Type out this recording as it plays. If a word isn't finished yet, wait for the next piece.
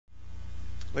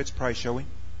Let's pray, shall we?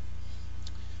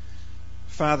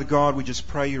 Father God, we just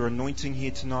pray your anointing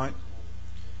here tonight.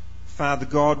 Father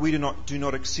God, we do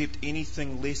not accept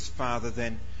anything less, Father,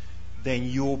 than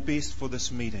your best for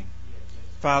this meeting.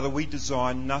 Father, we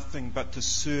desire nothing but to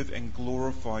serve and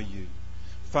glorify you.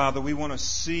 Father, we want to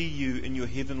see you in your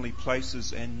heavenly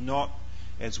places and not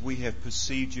as we have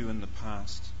perceived you in the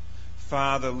past.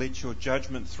 Father, let your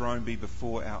judgment throne be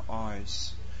before our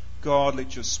eyes. God,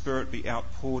 let your Spirit be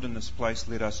outpoured in this place.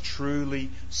 Let us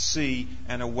truly see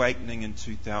an awakening in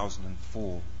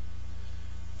 2004.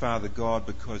 Father God,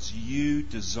 because you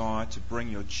desire to bring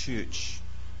your church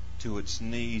to its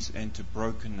knees and to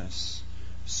brokenness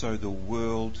so the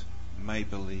world may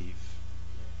believe.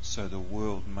 So the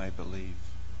world may believe.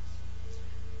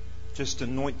 Just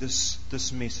anoint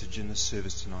this message in this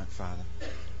service tonight, Father.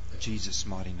 In Jesus'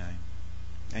 mighty name.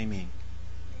 Amen.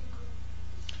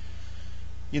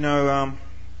 You know,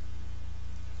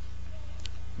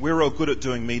 we're all good at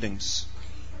doing meetings.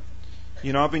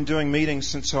 You know, I've been doing meetings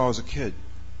since I was a kid.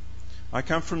 I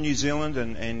come from New Zealand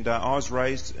and I was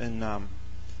raised in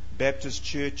Baptist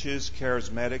churches,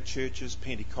 charismatic churches,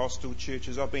 Pentecostal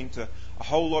churches. I've been to a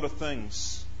whole lot of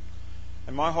things.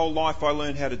 And my whole life I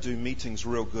learned how to do meetings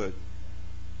real good.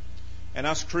 And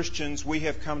us Christians, we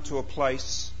have come to a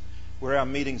place where our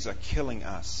meetings are killing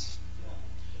us.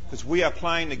 Because we are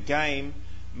playing a game.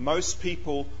 Most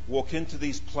people walk into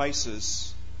these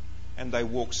places and they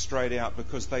walk straight out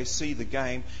because they see the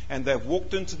game, and they've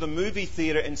walked into the movie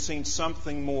theatre and seen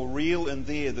something more real in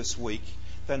there this week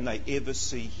than they ever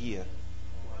see here.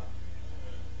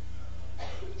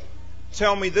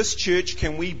 Tell me, this church,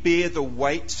 can we bear the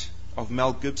weight of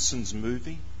Mel Gibson's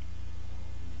movie?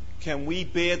 Can we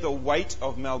bear the weight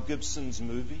of Mel Gibson's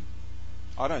movie?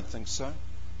 I don't think so.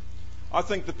 I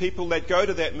think the people that go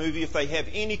to that movie, if they have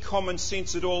any common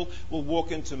sense at all, will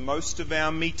walk into most of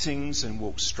our meetings and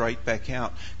walk straight back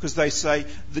out. Because they say,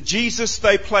 the Jesus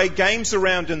they play games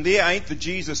around in there ain't the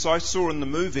Jesus I saw in the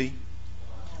movie.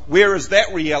 Where is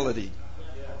that reality?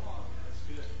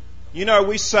 You know,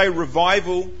 we say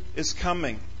revival is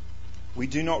coming. We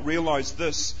do not realize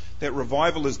this, that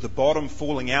revival is the bottom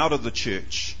falling out of the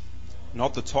church,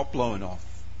 not the top blowing off.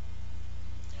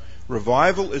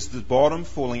 Revival is the bottom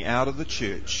falling out of the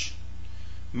church.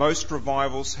 Most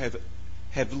revivals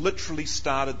have literally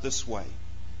started this way,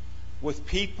 with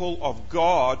people of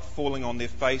God falling on their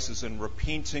faces and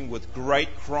repenting with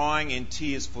great crying and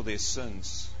tears for their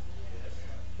sins.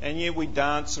 And yet we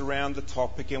dance around the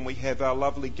topic and we have our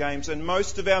lovely games. And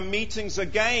most of our meetings are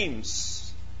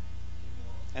games.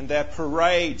 And they're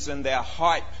parades and they're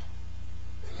hype.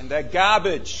 And they're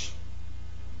garbage.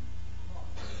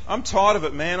 I'm tired of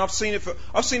it, man. I've seen it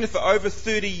for over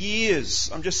 30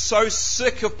 years. I'm just so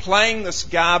sick of playing this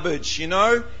garbage, you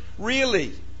know?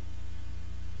 Really.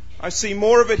 I see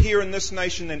more of it here in this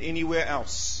nation than anywhere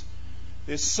else.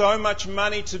 There's so much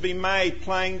money to be made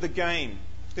playing the game.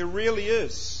 There really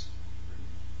is.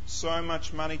 So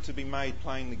much money to be made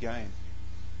playing the game.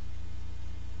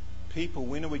 People,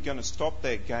 when are we going to stop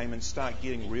that game and start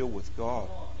getting real with God?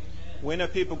 When are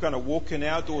people going to walk in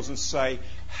our doors and say,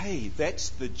 hey, that's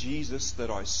the Jesus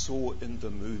that I saw in the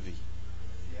movie?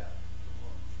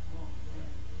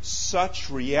 Such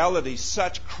reality,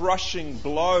 such crushing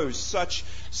blows, such,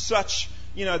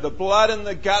 you know, the blood and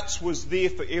the guts was there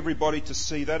for everybody to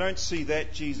see. They don't see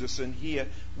that Jesus in here.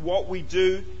 What we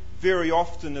do very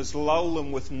often is lull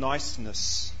them with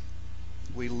niceness.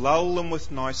 We lull them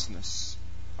with niceness.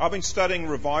 I've been studying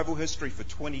revival history for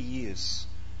 20 years.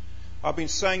 I've been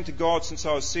saying to God since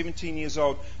I was 17 years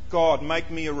old, God, make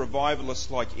me a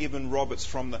revivalist like Evan Roberts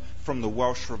from the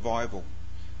Welsh revival.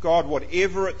 God,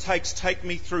 whatever it takes, take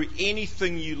me through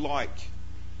anything you like.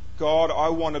 God, I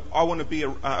want to be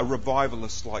a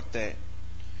revivalist like that.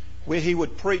 Where he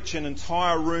would preach and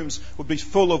entire rooms would be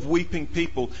full of weeping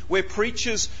people. Where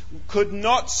preachers could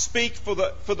not speak for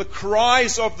the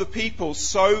cries of the people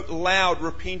so loud,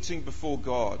 repenting before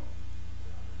God.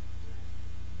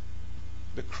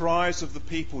 The cries of the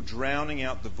people drowning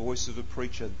out the voice of a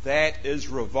preacher. That is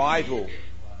revival.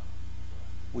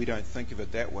 We don't think of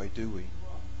it that way, do we?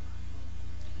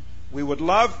 We would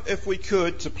love, if we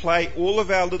could, to play all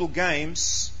of our little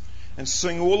games and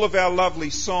sing all of our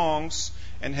lovely songs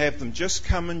and have them just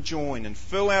come and join and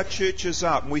fill our churches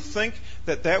up. And we think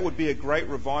that that would be a great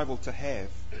revival to have.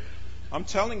 I'm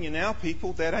telling you now,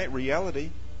 people, that ain't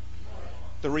reality.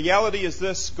 The reality is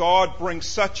this: God brings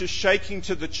such a shaking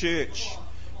to the church.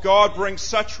 God brings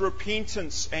such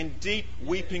repentance and deep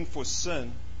weeping for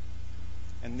sin.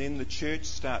 And then the church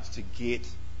starts to get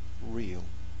real.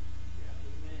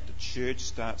 The church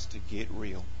starts to get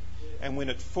real. And when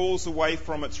it falls away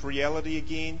from its reality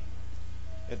again,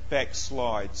 it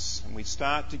backslides, and we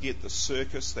start to get the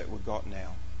circus that we've got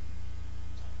now.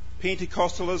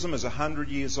 Pentecostalism is 100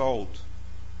 years old.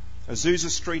 Azusa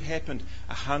Street happened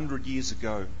 100 years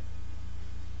ago.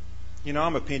 You know,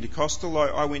 I'm a Pentecostal.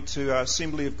 I went to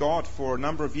Assembly of God for a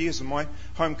number of years in my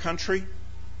home country.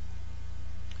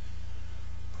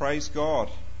 Praise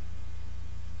God.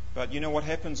 But you know what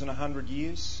happens in 100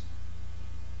 years?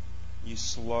 You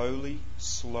slowly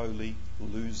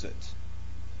lose it.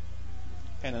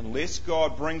 And unless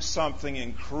God brings something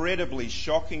incredibly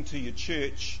shocking to your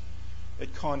church,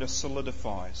 it kind of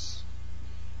solidifies.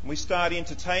 And we start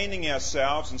entertaining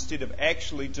ourselves instead of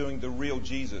actually doing the real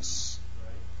Jesus.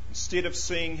 Instead of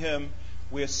seeing Him,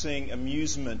 we're seeing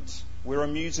amusement. We're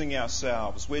amusing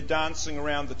ourselves. We're dancing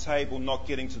around the table, not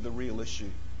getting to the real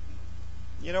issue.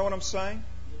 You know what I'm saying?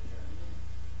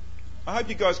 I hope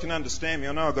you guys can understand me.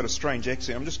 I know I've got a strange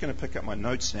accent. I'm just going to pick up my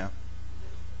notes now.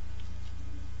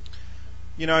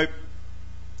 You know,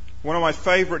 one of my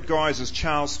favourite guys is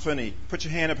Charles Finney. Put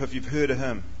your hand up if you've heard of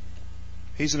him.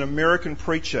 He's an American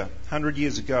preacher 100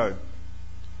 years ago.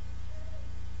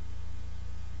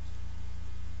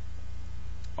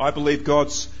 I believe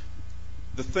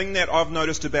the thing that I've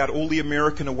noticed about all the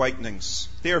American awakenings,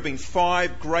 there have been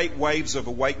 5 great waves of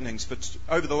awakenings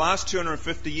over the last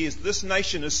 250 years. This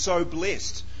nation is so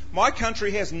blessed. My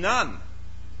country has none.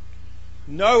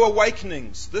 No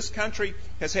awakenings. This country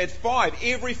has had 5.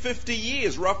 Every 50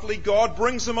 years, roughly, God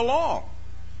brings them along.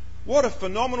 What a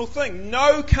phenomenal thing.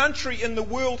 No country in the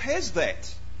world has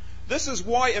that. This is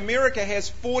why America has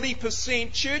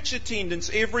 40% church attendance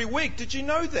every week. Did you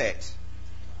know that?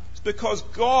 Because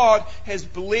God has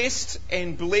blessed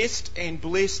and blessed and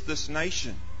blessed this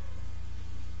nation.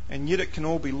 And yet it can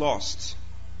all be lost.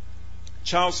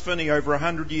 Charles Finney, over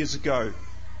 100 years ago.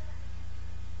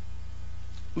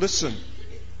 Listen,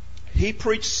 he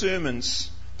preached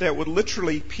sermons that would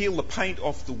literally peel the paint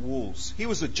off the walls. He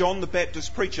was a John the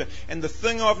Baptist preacher. And the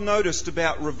thing I've noticed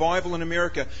about revival in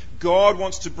America, God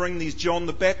wants to bring these John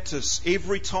the Baptists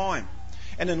every time.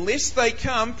 And unless they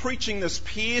come preaching this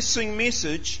piercing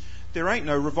message, there ain't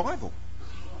no revival.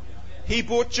 He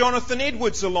brought Jonathan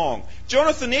Edwards along.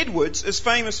 Jonathan Edwards is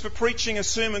famous for preaching a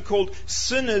sermon called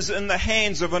Sinners in the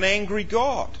Hands of an Angry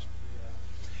God.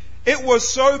 It was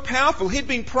so powerful. He'd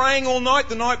been praying all night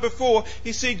the night before.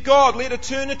 He said, God, let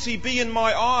eternity be in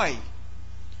my eye.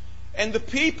 And the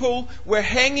people were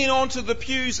hanging on to the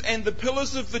pews and the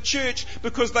pillars of the church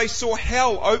because they saw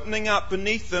hell opening up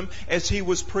beneath them as he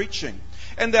was preaching.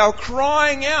 And they were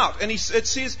crying out. And it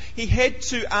says he had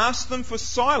to ask them for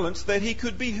silence that he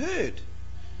could be heard.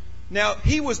 Now,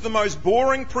 he was the most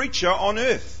boring preacher on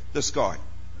earth, this guy.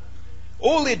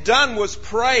 All they'd done was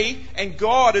pray and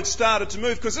God had started to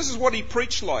move. Because this is what he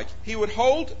preached like. He would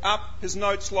hold up his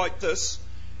notes like this,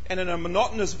 and in a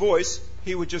monotonous voice,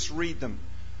 he would just read them.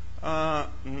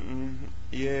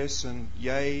 Yes, and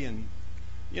yay, and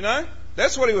you know,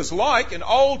 that's what he was like. An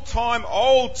old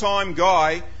time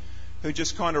guy who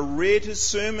just kind of read his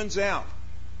sermons out.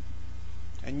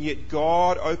 And yet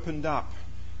God opened up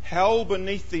hell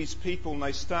beneath these people, and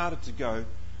they started to go,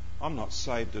 I'm not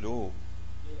saved at all.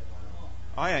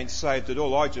 I ain't saved at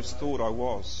all. I just thought I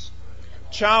was.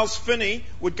 Charles Finney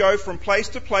would go from place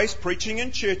to place preaching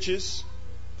in churches.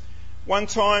 One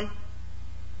time,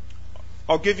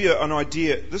 I'll give you an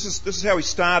idea. This is how he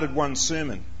started one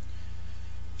sermon.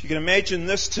 If you can imagine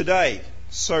this today,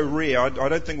 so rare. I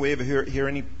don't think we ever hear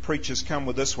any preachers come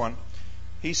with this one.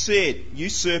 He said, you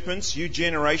serpents, you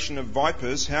generation of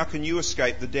vipers, how can you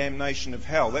escape the damnation of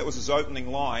hell? That was his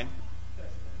opening line.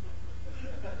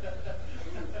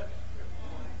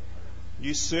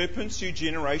 You serpents, you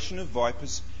generation of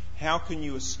vipers, how can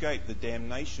you escape the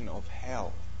damnation of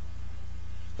hell?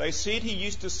 They said he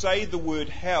used to say the word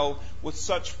hell with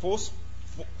such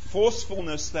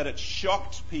forcefulness that it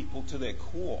shocked people to their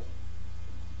core.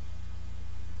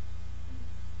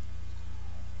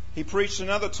 He preached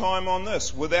another time on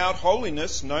this. Without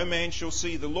holiness, no man shall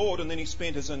see the Lord. And then he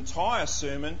spent his entire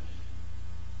sermon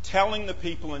telling the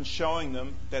people and showing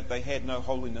them that they had no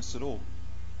holiness at all.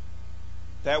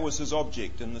 That was his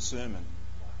object in the sermon.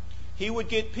 He would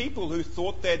get people who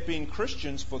thought they'd been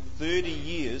Christians for 30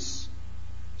 years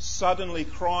suddenly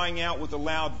crying out with a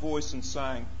loud voice and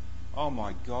saying, oh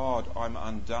my God, I'm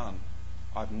undone.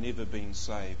 I've never been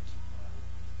saved.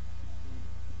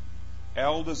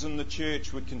 Elders in the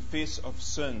church would confess of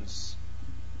sins.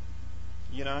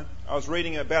 You know, I was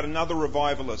reading about another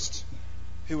revivalist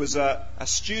who was a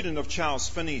student of Charles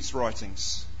Finney's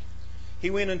writings.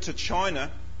 He went into China.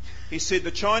 He said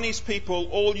the Chinese people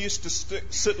all used to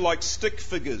sit like stick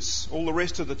figures all the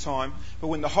rest of the time. But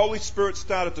when the Holy Spirit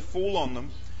started to fall on them,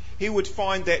 he would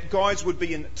find that guys would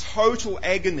be in total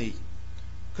agony,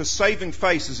 because saving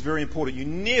face is very important. You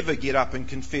never get up and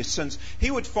confess sins.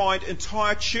 He would find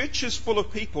entire churches full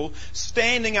of people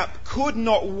standing up, could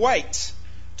not wait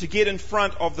to get in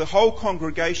front of the whole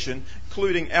congregation,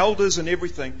 including elders and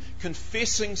everything,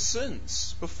 confessing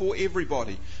sins before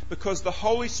everybody, because the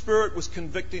Holy Spirit was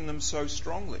convicting them so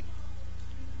strongly.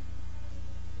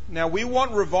 Now, we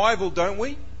want revival, don't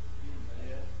we?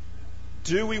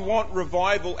 Do we want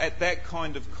revival at that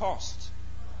kind of cost?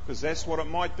 Because that's what it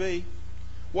might be.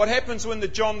 What happens when the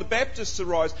John the Baptist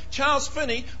arrives? Charles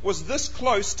Finney was this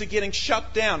close to getting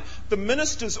shut down. The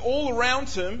ministers all around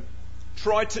him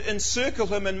tried to encircle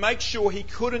him and make sure he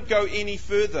couldn't go any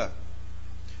further.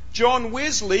 John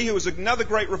Wesley, who was another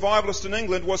great revivalist in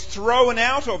England, was thrown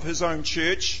out of his own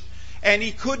church, and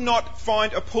he could not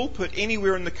find a pulpit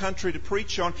anywhere in the country to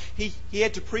preach on. He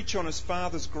had to preach on his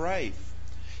father's grave.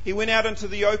 He went out into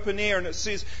the open air, and it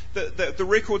says that the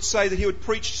records say that he would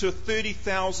preach to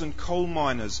 30,000 coal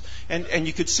miners, and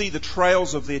you could see the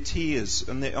trails of their tears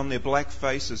on their black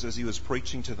faces as he was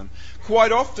preaching to them.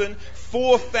 Quite often,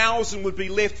 4,000 would be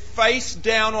left face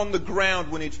down on the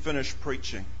ground when he'd finished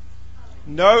preaching.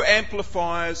 No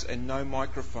amplifiers and no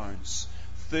microphones.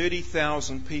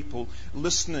 30,000 people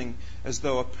listening as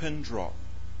though a pin drop,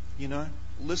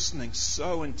 listening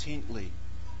so intently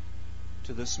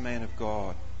to this man of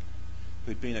God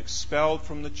who'd been expelled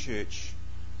from the church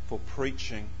for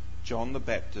preaching John the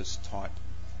Baptist type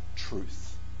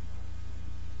truth.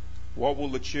 What will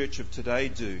the church of today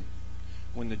do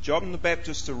when the John the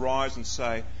Baptist arrives and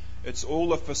say, it's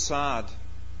all a facade,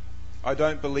 I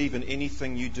don't believe in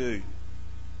anything you do?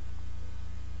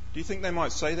 Do you think they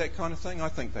might say that kind of thing? I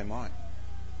think they might.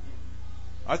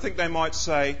 I think they might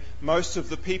say, most of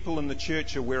the people in the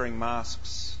church are wearing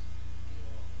masks.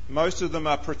 Most of them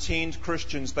are pretend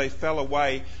Christians. They fell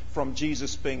away from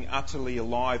Jesus being utterly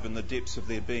alive in the depths of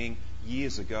their being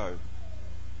years ago.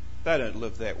 They don't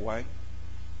live that way.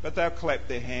 But they'll clap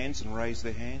their hands and raise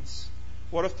their hands.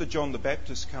 What if the John the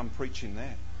Baptist come preaching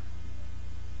that?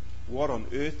 What on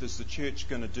earth is the church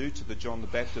going to do to the John the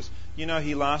Baptist?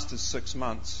 He lasted 6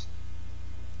 months.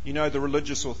 The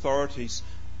religious authorities,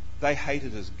 they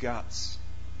hated his guts.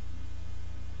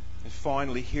 And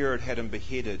finally, Herod had him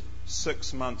beheaded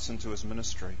 6 months into his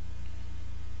ministry.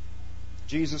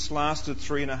 Jesus lasted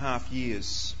 3.5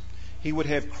 years. He would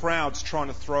have crowds trying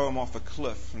to throw him off a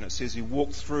cliff, and it says he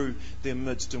walked through their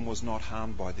midst and was not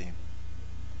harmed by them.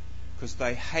 Because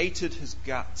they hated his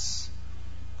guts.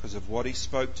 Because of what he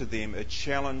spoke to them, it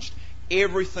challenged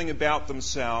everything about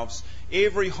themselves,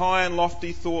 every high and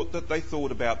lofty thought that they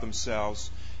thought about themselves.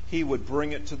 He would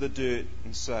bring it to the dirt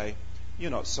and say,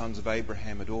 you're not sons of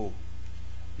Abraham at all.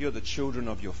 You're the children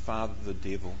of your father, the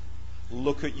devil.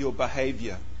 Look at your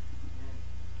behavior.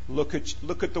 Look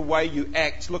at the way you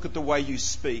act. Look at the way you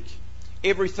speak.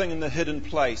 Everything in the hidden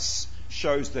place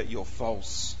shows that you're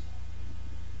false.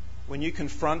 When you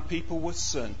confront people with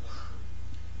sin,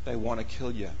 they want to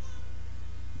kill you,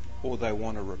 or they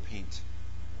want to repent.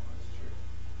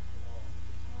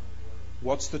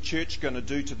 What's the church going to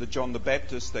do to the John the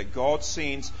Baptist that God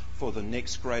sends for the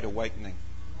next great awakening?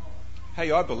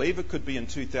 Hey, I believe it could be in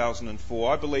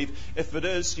 2004. I believe if it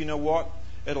is, you know what?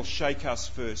 It'll shake us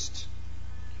first.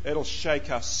 It'll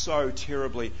shake us so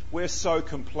terribly. We're so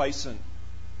complacent.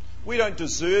 We don't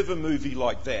deserve a movie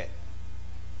like that.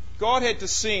 God had to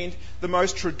send the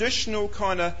most traditional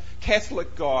kind of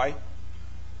Catholic guy.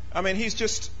 I mean, he's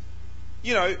just,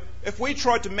 if we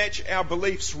tried to match our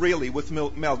beliefs really with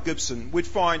Mel Gibson, we'd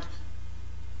find,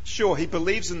 sure, he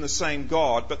believes in the same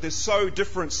God, but there's so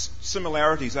different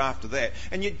similarities after that.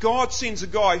 And yet God sends a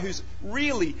guy who's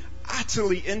really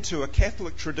utterly into a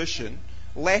Catholic tradition,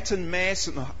 Latin Mass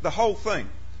and the whole thing.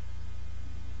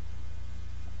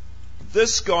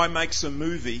 This guy makes a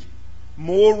movie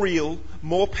more real,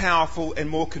 more powerful and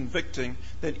more convicting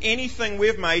than anything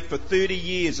we've made for 30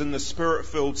 years in the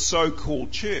Spirit-filled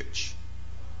so-called church.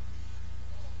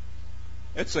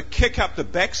 It's a kick up the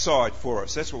backside for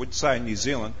us. That's what we'd say in New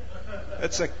Zealand.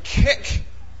 It's a kick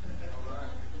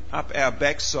up our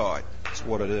backside. That's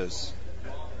what it is.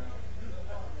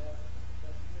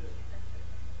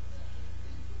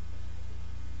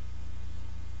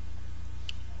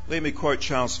 Let me quote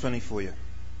Charles Finney for you.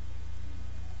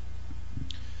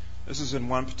 This is in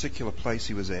one particular place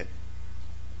he was at.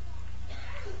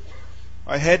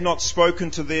 I had not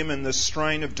spoken to them in this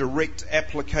strain of direct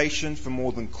application for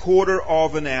more than 1/4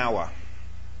 of an hour,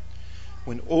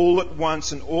 when all at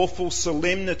once an awful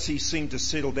solemnity seemed to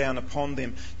settle down upon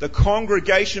them. The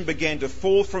congregation began to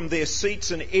fall from their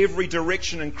seats in every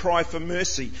direction and cry for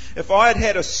mercy. If I had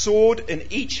had a sword in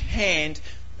each hand,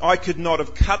 I could not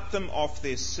have cut them off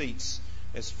their seats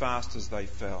as fast as they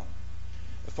fell.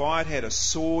 If I had had a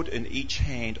sword in each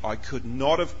hand, I could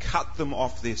not have cut them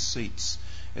off their seats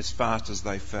as fast as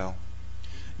they fell.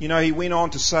 You know, he went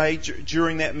on to say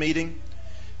during that meeting,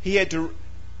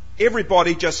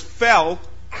 everybody just fell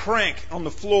crank on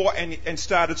the floor and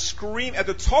started screaming at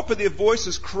the top of their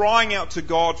voices, crying out to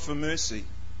God for mercy.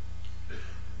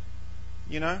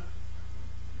 You know,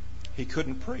 he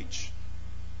couldn't preach.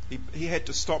 He had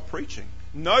to stop preaching.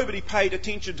 Nobody paid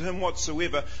attention to him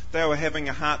whatsoever. They were having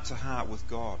a heart-to-heart with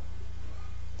God.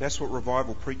 That's what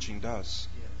revival preaching does.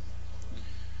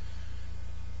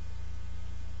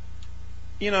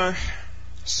 You know,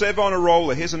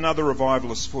 Savonarola, here's another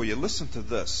revivalist for you. Listen to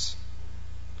this.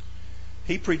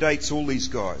 He predates all these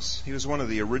guys. He was one of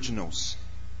the originals.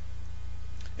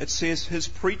 It says, his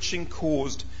preaching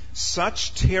caused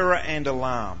such terror and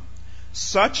alarm,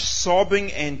 such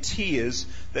sobbing and tears,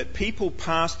 that people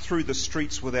passed through the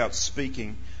streets without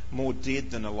speaking, more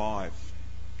dead than alive.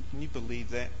 Can you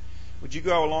believe that? Would you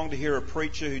go along to hear a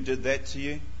preacher who did that to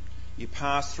you? You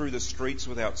passed through the streets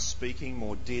without speaking,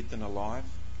 more dead than alive.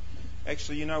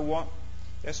 Actually, you know what?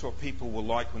 That's what people were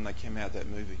like when they came out of that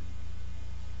movie.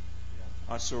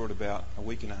 I saw it about a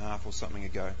week and a half or something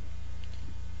ago.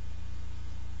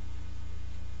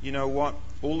 You know what?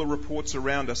 All the reports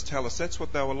around us tell us that's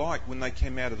what they were like when they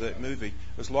came out of that movie.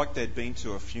 It was like they'd been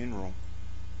to a funeral.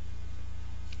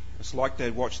 It's like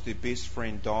they'd watched their best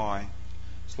friend die.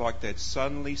 It's like they'd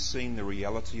suddenly seen the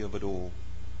reality of it all.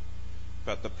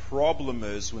 But the problem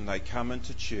is, when they come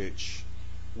into church,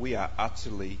 we are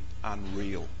utterly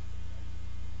unreal.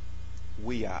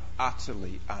 We are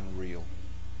utterly unreal.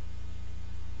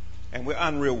 And we're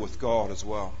unreal with God as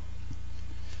well.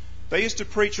 They used to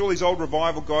preach, all these old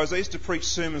revival guys, they used to preach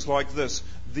sermons like this: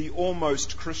 the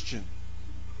almost Christian.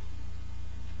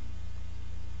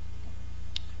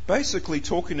 Basically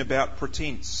talking about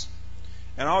pretense.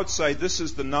 And I would say this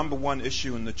is the number one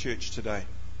issue in the church today.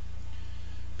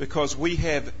 Because we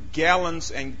have gallons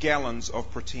and gallons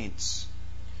of pretense.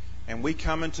 And we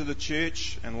come into the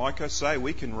church, and like I say,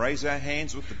 we can raise our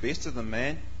hands with the best of them,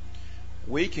 man.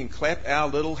 We can clap our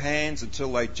little hands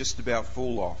until they just about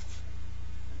fall off.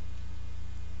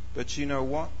 But you know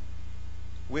what?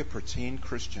 We're pretend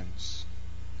Christians.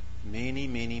 Many,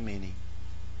 many, many.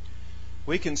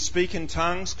 We can speak in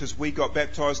tongues because we got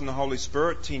baptized in the Holy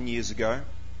Spirit 10 years ago.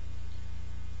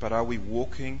 But are we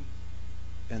walking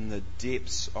in the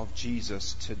depths of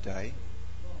Jesus today?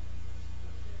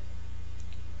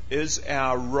 Is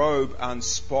our robe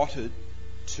unspotted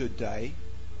today?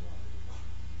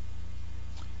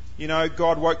 You know,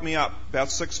 God woke me up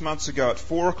about 6 months ago at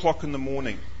 4 o'clock in the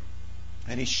morning.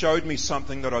 And He showed me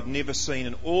something that I'd never seen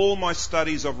in all my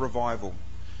studies of revival.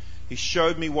 He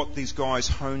showed me what these guys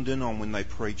honed in on when they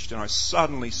preached, and I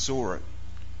suddenly saw it.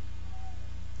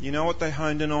 You know what they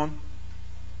honed in on?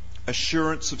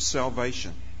 Assurance of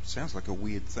salvation. Sounds like a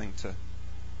weird thing to,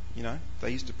 you know,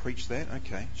 they used to preach that.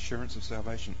 Okay, assurance of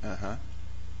salvation.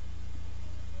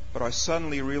 But I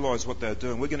suddenly realised what they were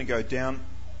doing. We're going to go down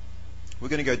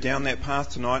that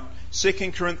path tonight.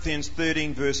 2 Corinthians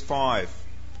 13 verse 5.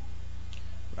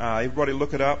 Everybody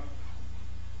look it up.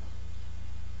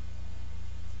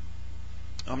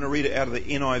 I'm going to read it out of the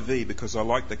NIV because I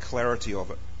like the clarity of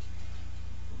it.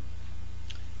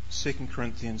 2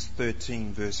 Corinthians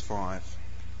 13 verse 5.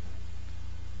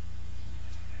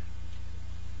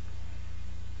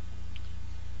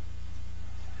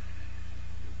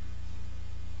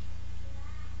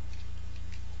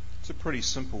 It's a pretty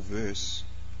simple verse.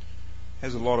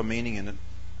 Has a lot of meaning in it.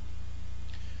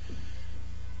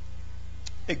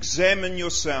 Examine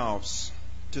yourselves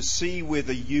to see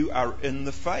whether you are in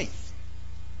the faith.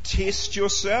 Test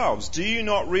yourselves. Do you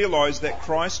not realize that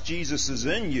Christ Jesus is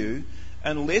in you,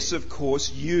 unless, of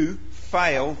course, you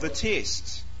fail the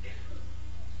test?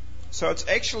 So it's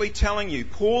actually telling you,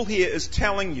 Paul here is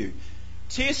telling you,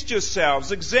 test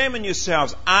yourselves, examine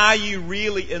yourselves. Are you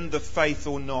really in the faith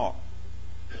or not?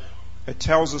 It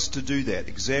tells us to do that.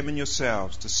 Examine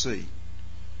yourselves to see.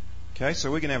 Okay,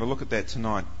 so we're going to have a look at that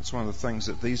tonight. It's one of the things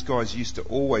that these guys used to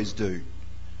always do.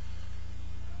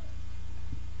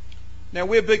 Now,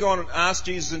 we're big on ask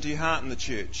Jesus into your heart in the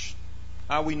church.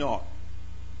 Are we not?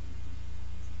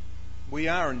 We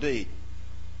are indeed.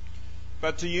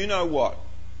 But do you know what?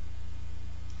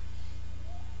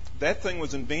 That thing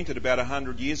was invented about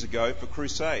 100 years ago for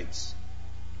crusades.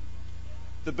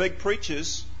 The big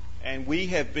preachers, and we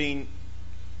have been,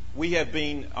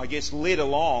 I guess, led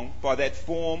along by that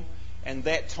form and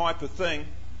that type of thing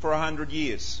for 100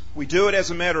 years. We do it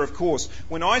as a matter of course.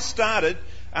 When I started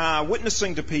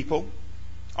witnessing to people,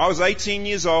 I was 18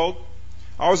 years old.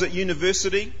 I was at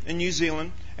university in New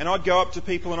Zealand, and I'd go up to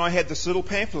people and I had this little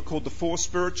pamphlet called The Four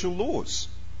Spiritual Laws,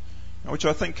 which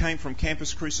I think came from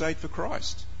Campus Crusade for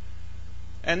Christ.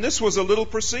 And this was a little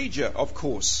procedure, of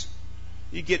course.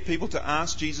 You get people to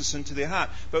ask Jesus into their heart.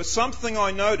 But something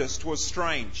I noticed was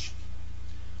strange.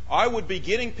 I would be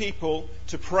getting people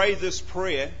to pray this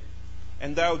prayer,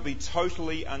 and they would be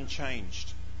totally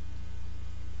unchanged.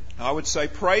 I would say,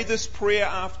 pray this prayer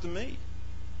after me.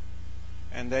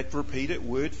 And they'd repeat it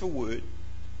word for word.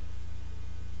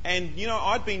 And,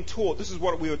 I'd been taught, this is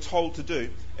what we were told to do.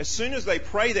 As soon as they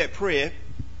pray that prayer,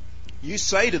 you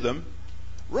say to them,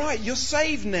 right, you're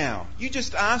saved now. You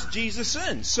just asked Jesus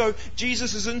in. So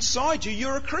Jesus is inside you.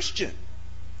 You're a Christian.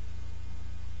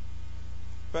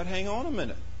 But hang on a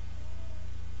minute.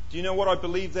 Do you know what I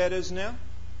believe that is now?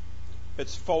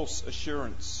 It's false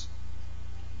assurance.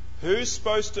 Who's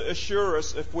supposed to assure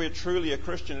us if we're truly a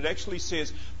Christian? It actually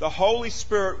says the Holy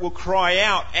Spirit will cry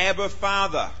out, Abba,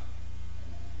 Father,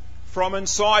 from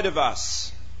inside of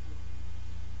us.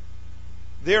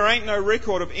 There ain't no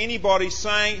record of anybody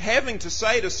having to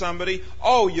say to somebody,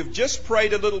 oh, you've just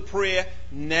prayed a little prayer,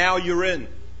 now you're in.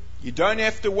 You don't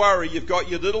have to worry, you've got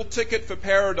your little ticket for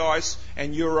paradise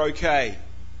and you're okay.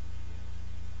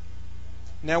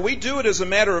 Now, we do it as a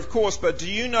matter of course, but do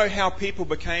you know how people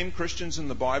became Christians in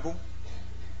the Bible?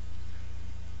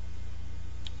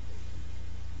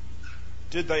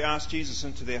 Did they ask Jesus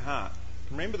into their heart?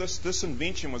 Remember, this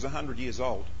invention was 100 years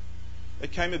old.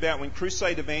 It came about when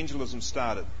crusade evangelism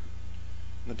started.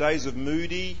 In the days of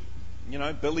Moody,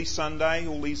 Billy Sunday,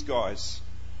 all these guys.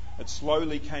 It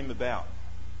slowly came about.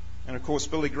 And of course,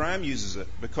 Billy Graham uses it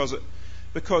because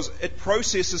it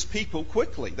processes people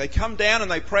quickly. They come down and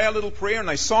they pray a little prayer and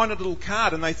they sign a little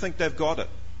card and they think they've got it.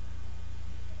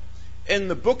 In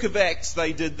the book of Acts,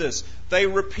 they did this. They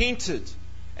repented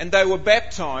and they were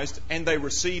baptized and they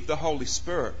received the Holy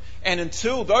Spirit. And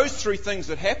until those three things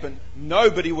had happened,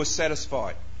 nobody was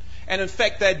satisfied. And in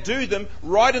fact, they'd do them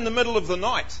right in the middle of the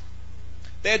night.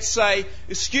 They'd say,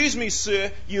 excuse me,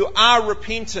 sir, you are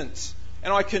repentant.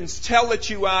 And I can tell that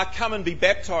you are. Come and be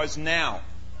baptized now.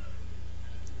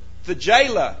 The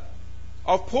jailer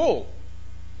of Paul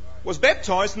was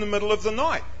baptized in the middle of the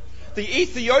night. The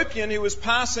Ethiopian who was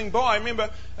passing by,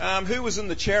 remember who was in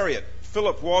the chariot?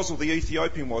 Philip was, or the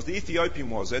Ethiopian was? The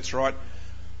Ethiopian was, that's right.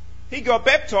 He got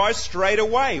baptized straight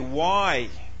away. Why?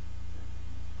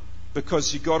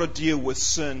 Because you've got to deal with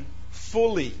sin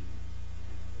fully.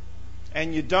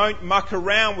 And you don't muck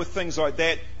around with things like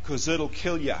that because it'll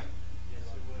kill you.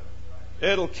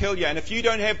 It'll kill you. And if you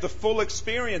don't have the full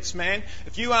experience, man,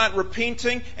 if you aren't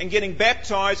repenting and getting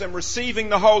baptized and receiving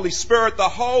the Holy Spirit, the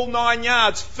whole 9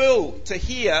 yards filled to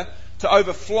here, to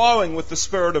overflowing with the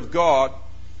Spirit of God,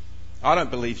 I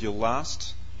don't believe you'll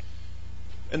last.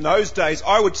 In those days,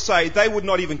 I would say they would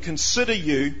not even consider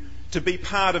you to be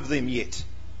part of them yet.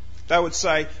 They would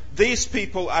say, these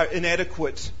people are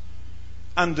inadequate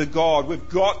under God. We've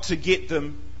got to get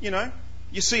them,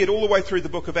 You see it all the way through the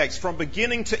book of Acts, from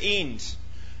beginning to end.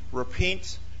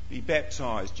 Repent, be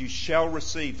baptized. You shall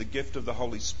receive the gift of the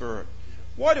Holy Spirit.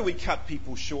 Why do we cut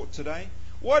people short today?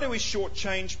 Why do we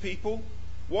shortchange people?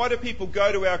 Why do people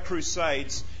go to our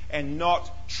crusades and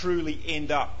not truly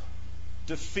end up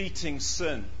defeating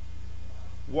sin?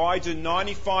 Why do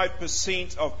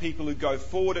 95% of people who go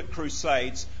forward at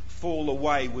crusades fall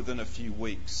away within a few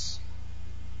weeks?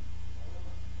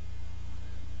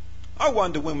 I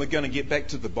wonder when we're going to get back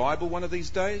to the Bible one of these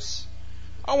days.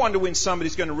 I wonder when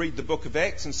somebody's going to read the book of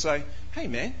Acts and say, hey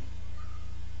man,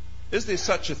 is there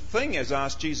such a thing as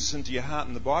ask Jesus into your heart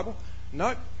in the Bible?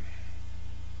 No.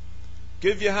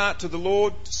 Give your heart to the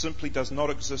Lord simply does not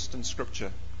exist in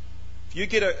Scripture. If you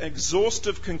get an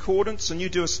exhaustive concordance and you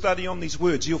do a study on these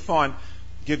words, you'll find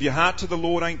give your heart to the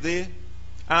Lord ain't there.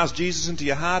 Ask Jesus into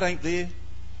your heart ain't there.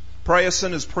 Pray a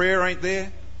sinner's prayer ain't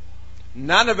there.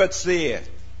 None of it's there.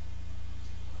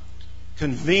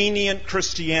 Convenient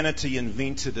Christianity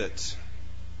invented it.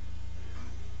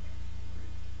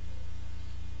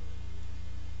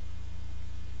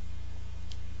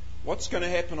 What's going to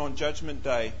happen on Judgment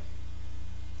Day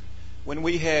when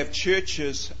we have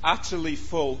churches utterly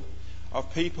full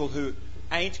of people who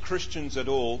ain't Christians at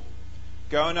all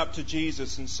going up to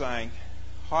Jesus and saying,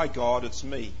 hi God, it's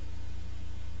me.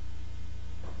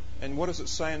 And what does it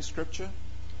say in Scripture?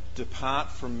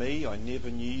 Depart from me, I never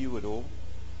knew you at all.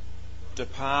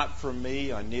 Depart from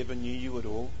me, I never knew you at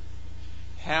all.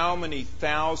 How many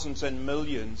thousands and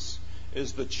millions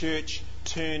is the church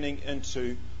turning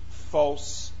into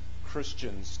false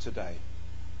Christians today?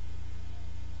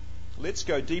 Let's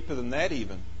go deeper than that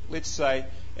even. Let's say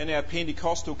in our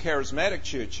Pentecostal charismatic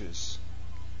churches,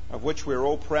 of which we're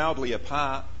all proudly a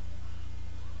part,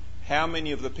 how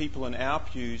many of the people in our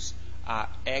pews are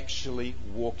actually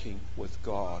walking with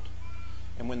God?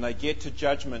 And when they get to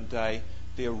Judgment Day,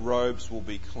 their robes will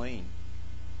be clean.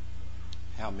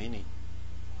 How many?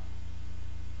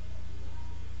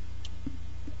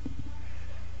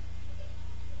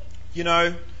 You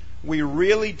know, we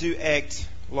really do act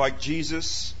like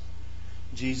Jesus.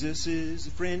 Jesus is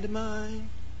a friend of mine,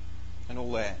 and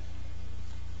all that.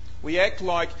 We act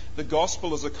like the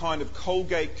gospel is a kind of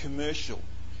Colgate commercial.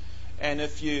 And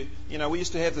if we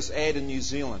used to have this ad in New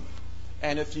Zealand.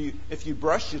 And if you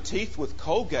brush your teeth with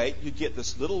Colgate, you get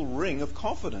this little ring of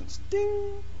confidence.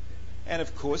 Ding! And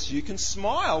of course, you can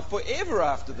smile forever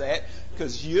after that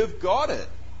because you've got it.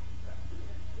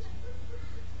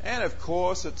 And of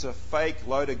course, it's a fake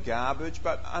load of garbage.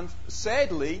 But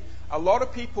sadly, a lot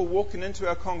of people walking into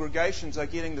our congregations are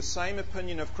getting the same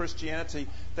opinion of Christianity,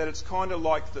 that it's kind of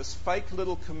like this fake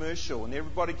little commercial, and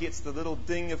everybody gets the little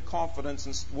ding of confidence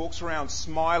and walks around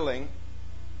smiling,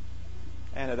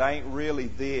 and it ain't really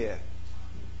there.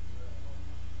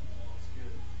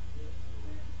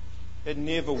 It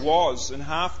never was in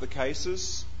half the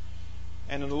cases.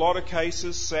 And in a lot of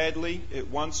cases, sadly, it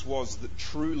once was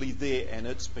truly there, and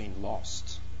it's been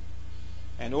lost.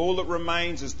 And all that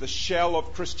remains is the shell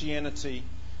of Christianity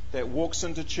that walks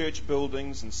into church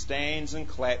buildings and stands and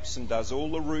claps and does all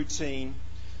the routine,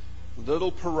 the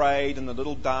little parade and the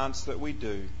little dance that we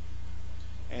do,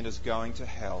 and is going to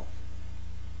hell.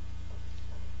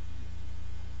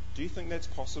 Do you think that's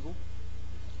possible?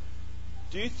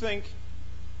 Do you think...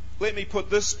 Let me put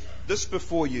this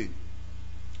before you.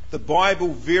 The Bible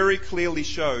very clearly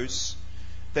shows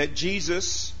that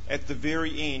Jesus, at the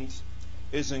very end,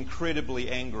 is incredibly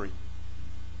angry.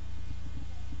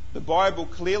 The Bible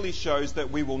clearly shows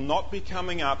that we will not be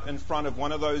coming up in front of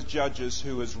one of those judges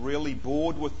who is really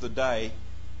bored with the day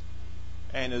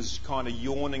and is kind of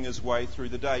yawning his way through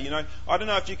the day. You know, I don't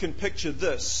know if you can picture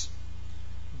this,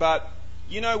 but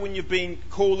you know when you've been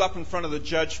called up in front of the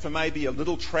judge for maybe a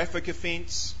little traffic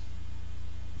offence,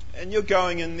 and you're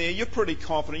going in there, you're pretty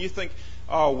confident, you think,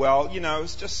 oh, well, you know,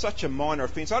 it's just such a minor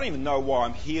offence. I don't even know why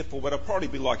I'm here for, but it'll probably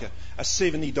be like a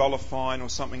 $70 fine or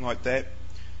something like that.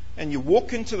 And you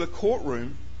walk into the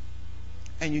courtroom,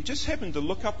 and you just happen to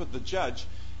look up at the judge,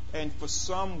 and for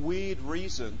some weird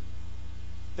reason,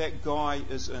 that guy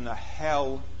is in a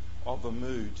hell of a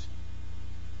mood.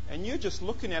 And you're just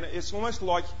looking at it. It's almost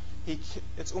like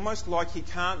he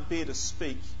can't bear to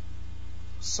speak.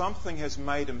 Something has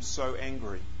made him so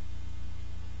angry.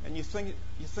 And you're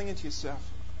thinking to yourself,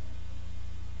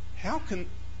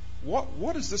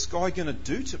 what is this guy going to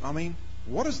do to? I mean,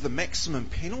 what is the maximum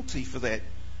penalty for that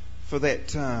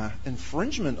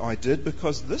infringement I did?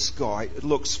 Because this guy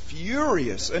looks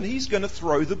furious, and he's going to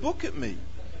throw the book at me.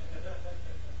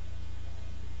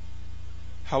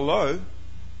 Hello,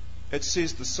 it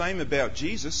says the same about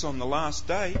Jesus on the last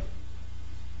day.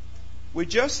 We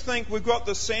just think we've got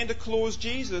the Santa Claus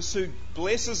Jesus who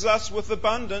blesses us with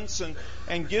abundance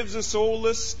and gives us all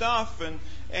this stuff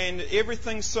and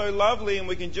everything's so lovely, and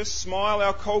we can just smile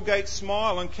our Colgate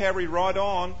smile and carry right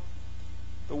on.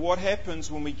 But what happens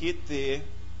when we get there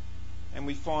and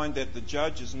we find that the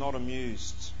judge is not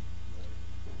amused?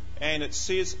 And it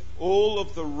says all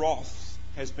of the wrath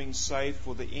has been saved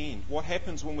for the end. What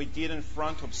happens when we get in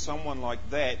front of someone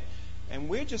like that? And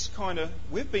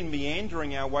we've been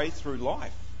meandering our way through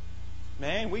life.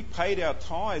 Man, we paid our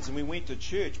tithes and we went to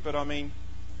church, but I mean,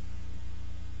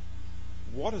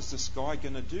 what is this guy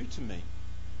going to do to me?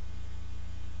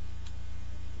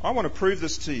 I want to prove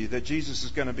this to you, that Jesus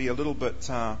is going to be a little bit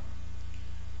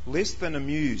less than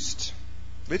amused.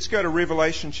 Let's go to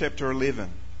Revelation chapter 11.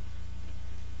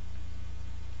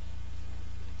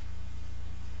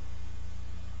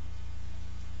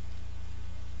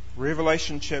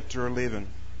 Revelation chapter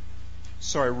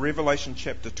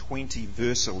 20,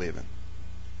 verse 11.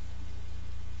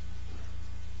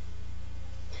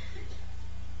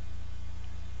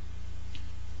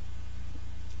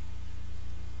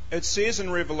 It says in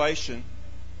Revelation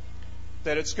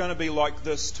that it's going to be like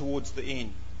this towards the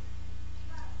end.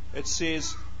 It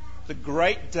says, the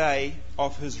great day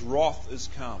of his wrath is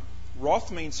come. Wrath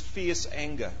means fierce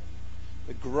anger.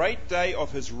 The great day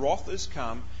of his wrath is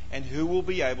come, and who will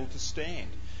be able to stand?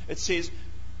 It says,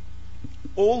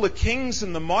 all the kings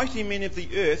and the mighty men of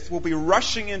the earth will be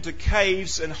rushing into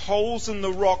caves and holes in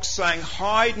the rocks, saying,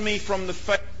 hide me from the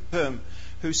face of him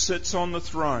who sits on the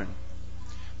throne.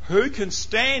 Who can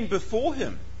stand before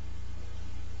him?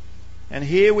 And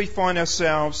here we find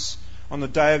ourselves on the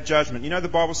day of judgment. You know, the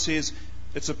Bible says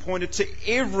it's appointed to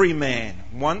every man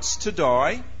once to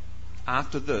die,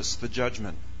 after this, the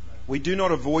judgment. We do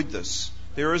not avoid this.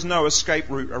 There is no escape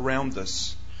route around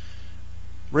this.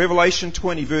 Revelation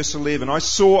 20 verse 11, I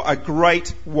saw a great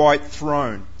white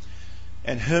throne,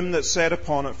 and him that sat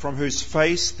upon it, from whose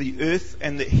face the earth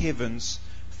and the heavens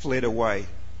fled away.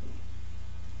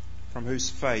 From whose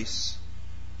face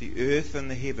the earth and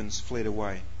the heavens fled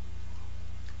away.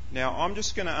 Now, I'm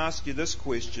just going to ask you this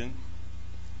question.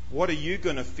 What are you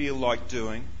going to feel like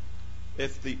doing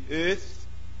if the earth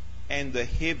and the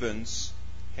heavens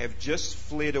have just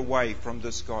fled away from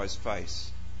this guy's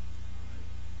face?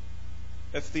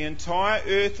 If the entire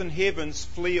earth and heavens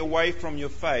flee away from your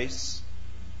face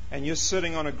and you're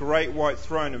sitting on a great white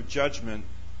throne of judgment,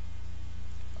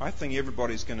 I think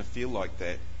everybody's going to feel like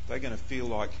that. They're going to feel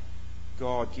like,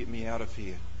 God, get me out of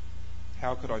here.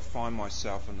 How could I find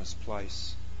myself in this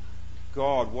place?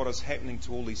 God, what is happening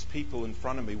to all these people in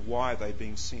front of me? Why are they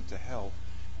being sent to hell?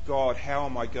 God, how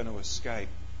am I going to escape?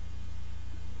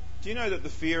 Do you know that the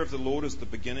fear of the Lord is the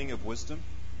beginning of wisdom,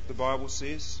 the Bible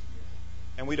says?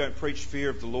 And we don't preach fear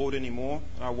of the Lord anymore.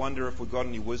 And I wonder if we've got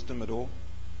any wisdom at all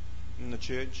in the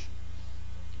church.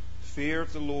 Fear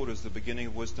of the Lord is the beginning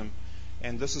of wisdom.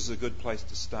 And this is a good place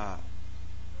to start.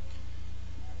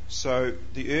 So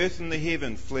the earth and the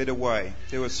heaven fled away.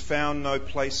 There was found no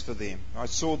place for them. I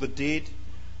saw the dead,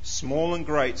 small and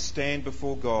great, stand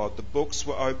before God. The books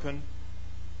were open.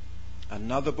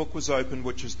 Another book was opened,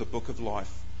 which is the book of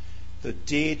life. The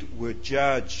dead were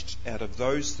judged out of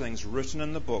those things written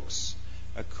in the books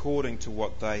according to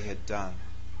what they had done.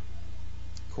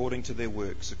 According to their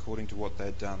works, according to what they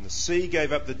had done. The sea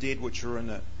gave up the dead which were in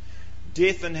it.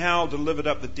 Death and hell delivered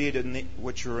up the dead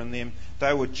which were in them.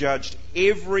 They were judged,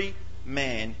 every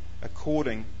man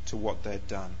according to what they had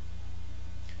done.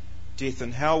 Death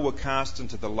and hell were cast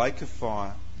into the lake of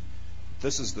fire.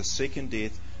 This is the second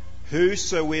death.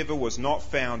 Whosoever was not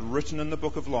found written in the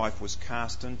book of life was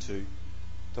cast into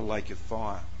the lake of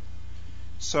fire.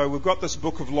 So we've got this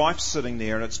book of life sitting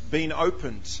there, and it's been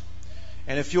opened.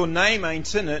 And if your name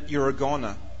ain't in it, you're a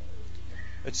goner.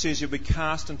 It says you'll be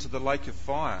cast into the lake of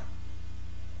fire.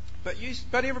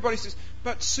 But everybody says,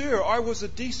 but sir, I was a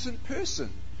decent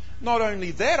person. Not only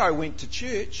that, I went to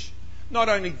church. Not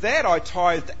only that, I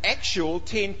tithed actual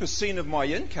 10% of my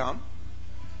income.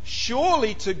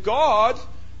 Surely to God,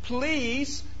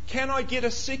 please, can I get a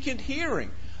second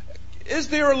hearing? Is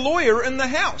there a lawyer in the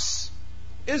house?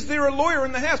 Is there a lawyer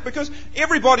in the house? Because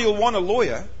everybody will want a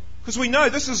lawyer. Because we know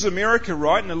this is America,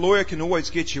 right? And a lawyer can always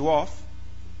get you off.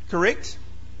 Correct?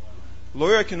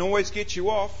 Lawyer can always get you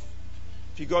off.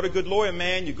 If you've got a good lawyer,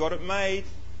 man, you've got it made.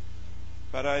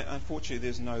 But unfortunately,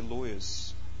 there's no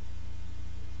lawyers.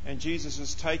 And Jesus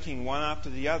is taking one after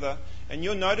the other. And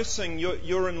you're noticing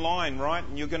you're in line, right?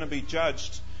 And you're going to be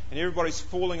judged. And everybody's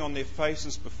falling on their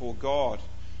faces before God.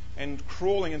 And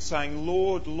crawling and saying,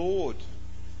 Lord, Lord,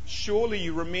 surely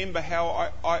you remember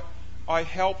how I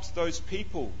helped those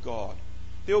people, God.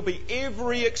 There'll be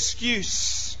every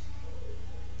excuse.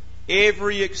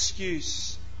 Every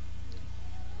excuse.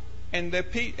 And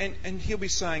he'll be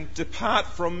saying, depart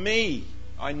from me.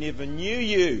 I never knew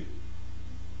you.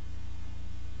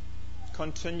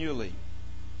 Continually.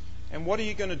 And what are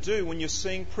you going to do when you're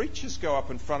seeing preachers go up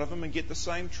in front of them and get the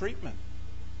same treatment?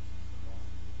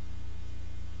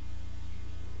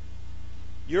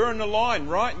 You're in the line,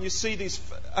 right? And you see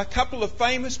a couple of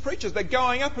famous preachers. They're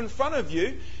going up in front of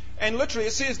you. And literally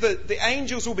it says that the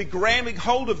angels will be grabbing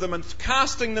hold of them and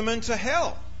casting them into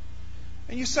hell.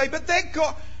 And you say, but that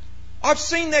guy... I've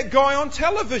seen that guy on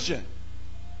television.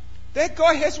 That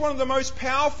guy has one of the most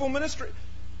powerful ministries.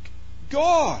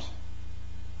 God.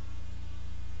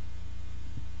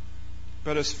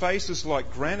 But his face is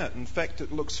like granite. In fact,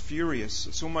 it looks furious.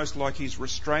 It's almost like he's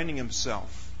restraining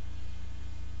himself.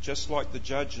 Just like the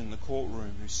judge in the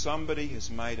courtroom, who somebody has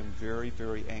made him very,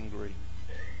 very angry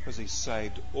because he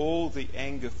saved all the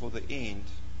anger for the end.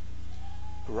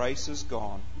 Grace is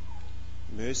gone.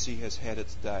 Mercy has had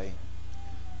its day.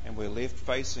 And we're left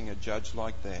facing a judge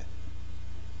like that.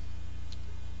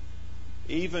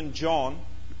 Even John,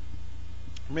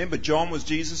 remember John was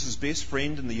Jesus' best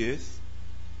friend in the earth.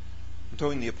 I'm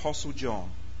talking the Apostle John.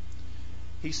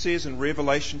 He says in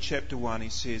Revelation chapter 1, he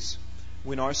says,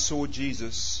 when I saw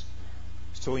Jesus,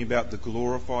 he's talking about the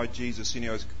glorified Jesus, he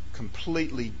was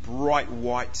completely bright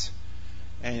white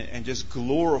and just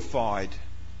glorified.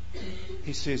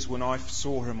 He says, when I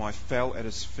saw him, I fell at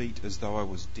his feet as though I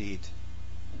was dead.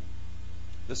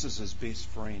 This is his best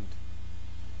friend.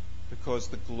 Because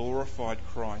the glorified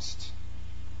Christ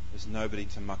is nobody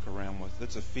to muck around with.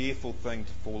 It's a fearful thing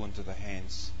to fall into the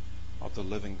hands of the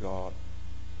living God.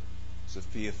 It's a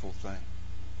fearful thing.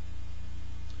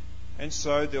 And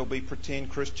so there'll be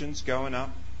pretend Christians going up.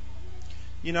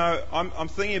 You know, I'm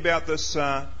thinking about this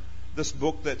this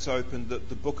book that's opened,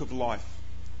 the Book of Life.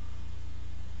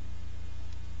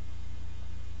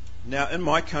 Now, in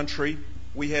my country,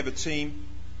 we have a team.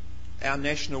 Our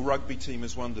national rugby team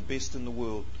is one of the best in the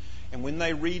world. And when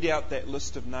they read out that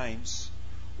list of names,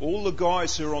 all the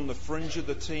guys who are on the fringe of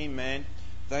the team, man,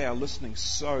 they are listening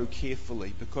so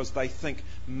carefully because they think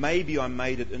maybe I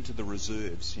made it into the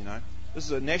reserves, you know. This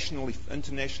is a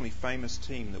internationally famous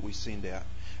team that we send out.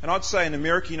 And I'd say in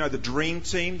America, you know, the dream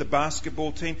team, the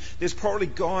basketball team, there's probably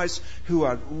guys who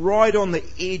are right on the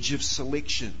edge of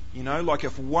selection. You know, like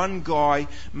if one guy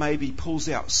maybe pulls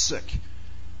out sick,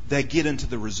 they get into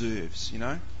the reserves, you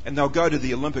know, and they'll go to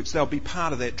the Olympics. They'll be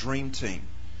part of that dream team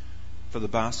for the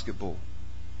basketball.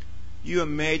 You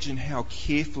imagine how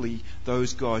carefully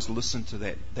those guys listen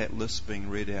to that list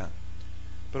being read out.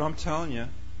 But I'm telling you,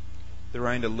 there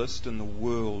ain't a list in the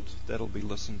world that'll be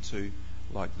listened to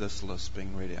like this list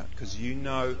being read out. Because you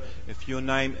know, if your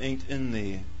name ain't in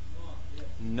there,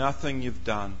 nothing you've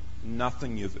done,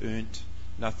 nothing you've earned,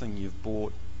 nothing you've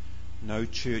bought, no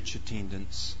church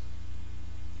attendance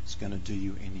is going to do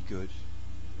you any good.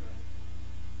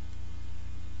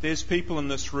 There's people in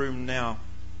this room now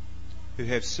who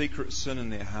have secret sin in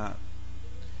their heart.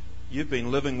 You've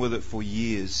been living with it for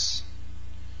years.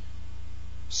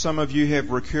 Some of you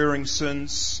have recurring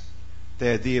sins.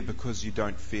 They're there because you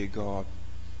don't fear God.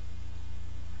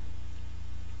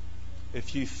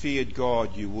 If you feared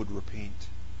God, you would repent.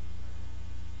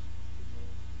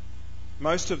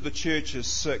 Most of the church is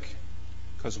sick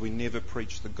because we never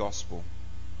preach the gospel.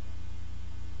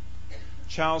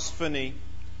 Charles Finney,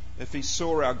 if he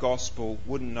saw our gospel,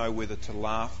 wouldn't know whether to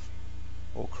laugh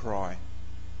or cry.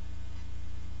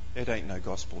 It ain't no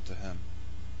gospel to him.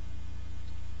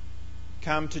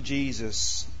 Come to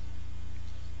Jesus.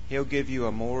 He'll give you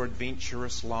a more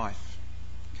adventurous life.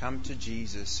 Come to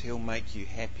Jesus. He'll make you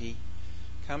happy.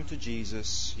 Come to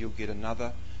Jesus. You'll get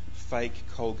another fake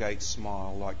Colgate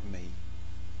smile like me.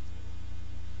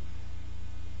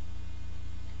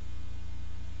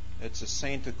 It's a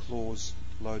Santa Claus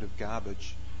load of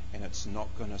garbage, and it's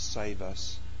not going to save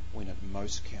us when it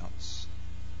most counts.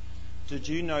 Did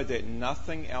you know that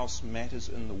nothing else matters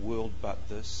in the world but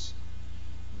this?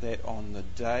 That on the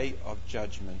day of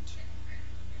judgment,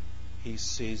 He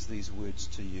says these words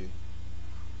to you.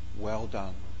 Well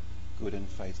done, good and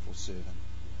faithful servant.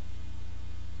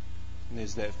 And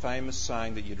there's that famous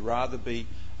saying that you'd rather be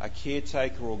a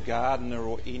caretaker or gardener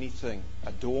or anything,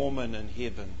 a doorman in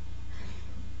heaven,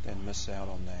 than miss out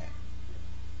on that.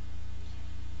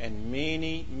 And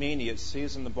many, it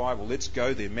says in the Bible, let's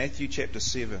go there, Matthew chapter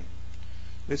 7.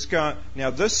 Let's go. Now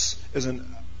this is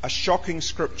a shocking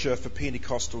scripture for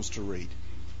Pentecostals to read.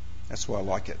 That's why I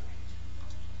like it.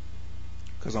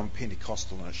 Because I'm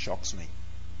Pentecostal and it shocks me.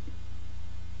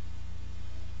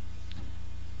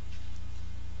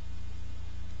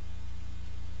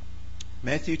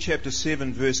 Matthew chapter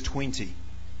 7 verse 20.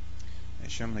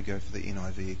 Actually, I'm going to go for the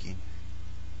NIV again.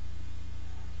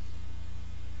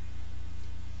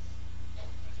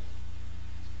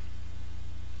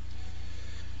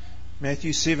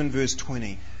 Matthew 7 verse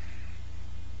 20.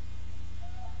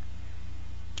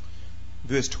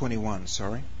 Verse 21,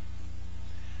 sorry.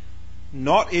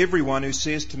 Not everyone who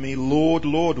says to me, Lord,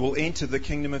 Lord, will enter the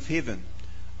kingdom of heaven.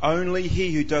 Only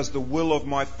he who does the will of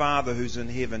my Father who's in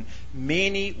heaven.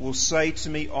 Many will say to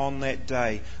me on that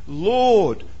day,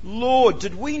 Lord, Lord,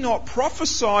 did we not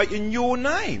prophesy in your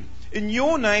name? In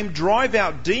your name drive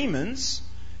out demons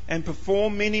and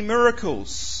perform many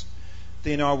miracles.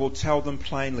 Then I will tell them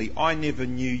plainly, I never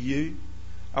knew you.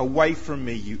 Away from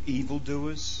me, you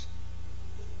evildoers.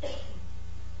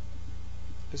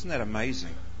 Isn't that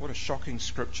amazing? What a shocking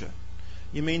scripture.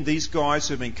 You mean these guys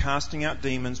who have been casting out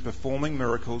demons, performing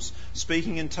miracles,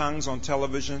 speaking in tongues on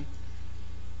television,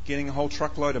 getting a whole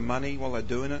truckload of money while they're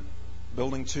doing it,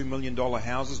 building $2 million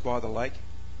houses by the lake?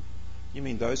 You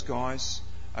mean those guys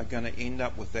are going to end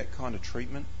up with that kind of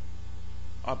treatment?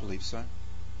 I believe so.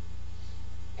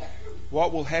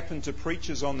 What will happen to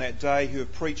preachers on that day who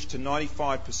have preached to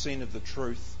 95% of the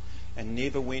truth and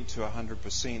never went to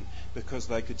 100% because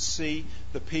they could see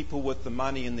the people with the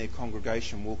money in their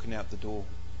congregation walking out the door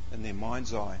in their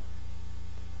mind's eye?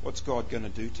 What's God going to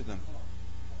do to them?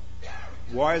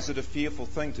 Why is it a fearful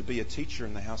thing to be a teacher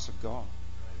in the house of God?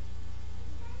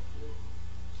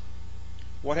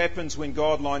 What happens when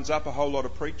God lines up a whole lot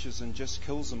of preachers and just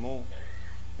kills them all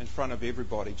in front of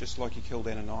everybody, just like He killed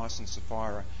Ananias and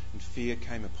Sapphira, and fear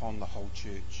came upon the whole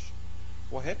church?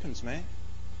 What happens, man?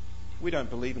 We don't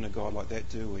believe in a God like that,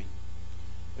 do we?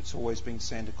 It's always been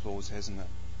Santa Claus, hasn't it?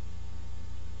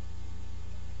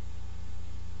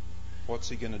 What's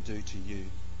He going to do to you?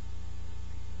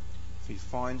 He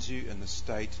finds you in the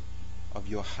state of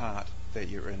your heart that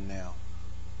you're in now.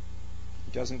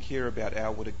 He doesn't care about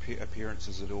outward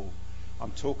appearances at all.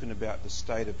 I'm talking about the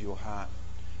state of your heart.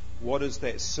 What is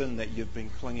that sin that you've been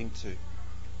clinging to?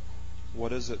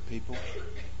 What is it, people?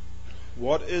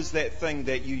 What is that thing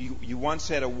that you once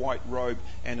had a white robe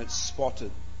and it's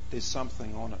spotted? There's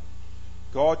something on it.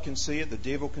 God can see it. The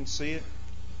devil can see it.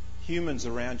 Humans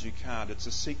around you can't. It's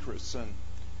a secret sin.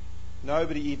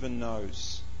 Nobody even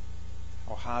knows.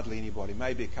 Or hardly anybody.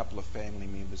 Maybe a couple of family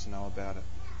members know about it.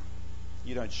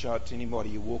 You don't show it to anybody.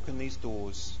 You walk in these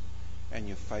doors and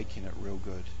you're faking it real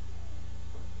good.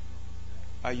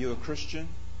 Are you a Christian?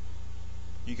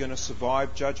 You going to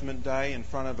survive Judgment Day in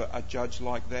front of a judge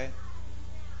like that?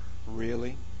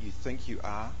 Really? You think you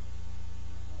are?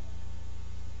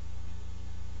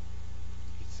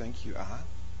 You think you are?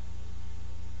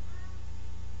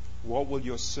 What will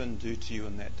your sin do to you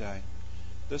in that day?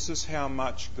 This is how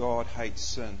much God hates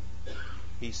sin.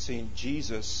 He sent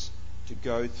Jesus to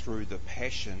go through the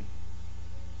passion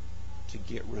to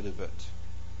get rid of it.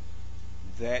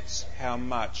 That's how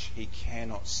much He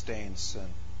cannot stand sin.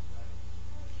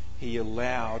 He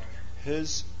allowed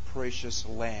His precious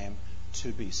lamb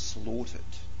to be slaughtered,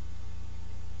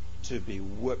 to be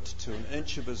whipped to an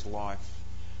inch of His life,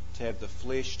 to have the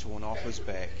flesh torn off His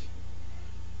back,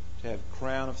 to have a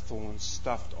crown of thorns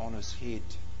stuffed on His head,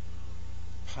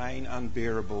 pain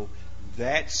unbearable.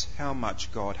 That's how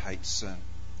much God hates sin.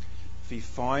 If He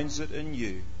finds it in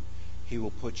you, He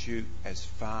will put you as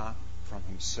far from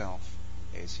Himself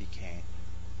as He can.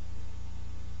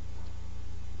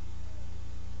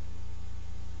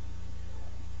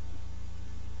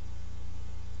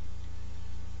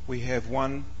 We have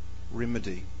one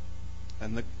remedy.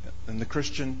 In the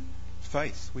Christian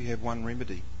faith, we have one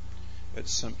remedy.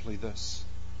 It's simply this: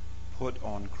 put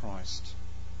on Christ.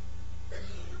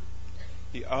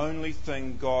 The only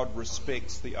thing God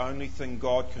respects, the only thing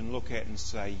God can look at and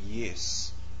say,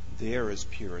 yes, there is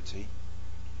purity.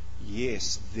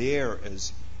 Yes, there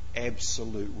is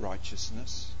absolute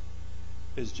righteousness,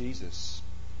 is Jesus.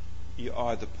 You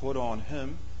either put on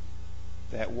Him,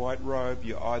 that white robe,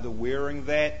 you're either wearing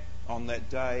that on that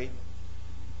day,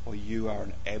 or you are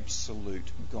an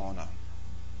absolute goner.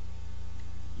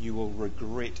 You will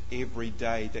regret every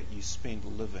day that you spend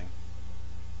living.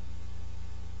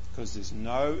 Because there's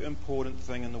no important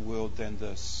thing in the world than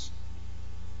this: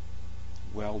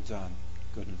 well done,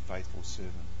 good and faithful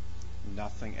servant.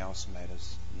 Nothing else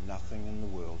matters. Nothing in the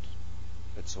world.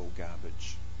 It's all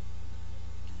garbage.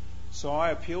 So I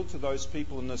appeal to those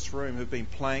people in this room who've been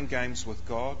playing games with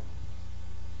God.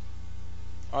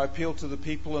 I appeal to the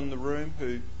people in the room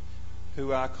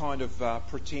who are kind of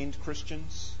pretend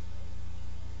Christians,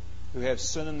 who have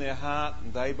sin in their heart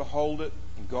and they behold it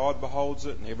and God beholds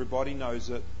it and everybody knows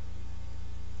it,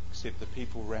 except the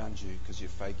people around you, because you're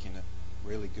faking it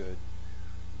really good.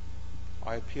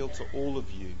 I appeal to all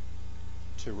of you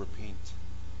to repent.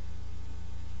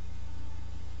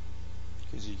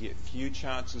 Because you get few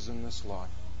chances in this life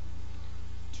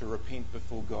to repent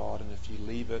before God, and if you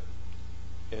leave it,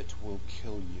 it will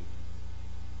kill you.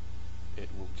 It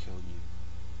will kill you.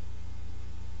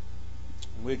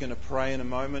 And we're going to pray in a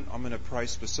moment. I'm going to pray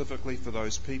specifically for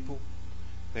those people,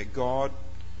 that God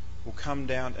will come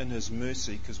down in His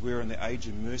mercy, because we're in the age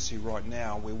of mercy right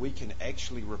now, where we can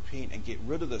actually repent and get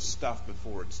rid of this stuff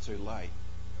before it's too late.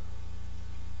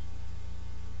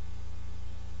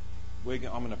 I'm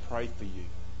going to pray for you.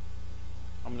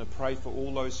 I'm going to pray for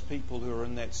all those people who are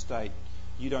in that state.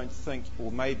 You don't think,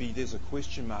 or maybe there's a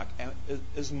question mark,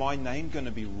 is my name going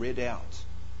to be read out?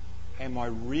 Am I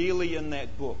really in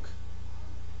that book?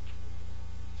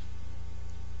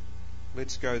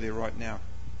 Let's go there right now.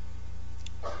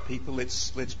 People,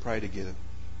 let's pray together.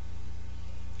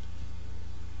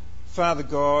 Father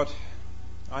God,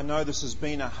 I know this has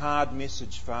been a hard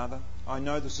message, Father. I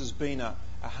know this has been a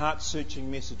heart-searching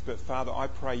message, but Father, I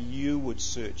pray you would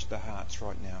search the hearts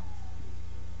right now.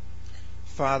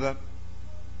 Father,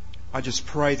 I just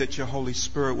pray that your Holy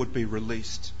Spirit would be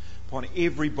released upon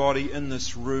everybody in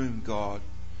this room, God,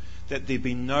 that there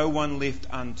be no one left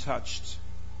untouched,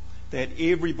 that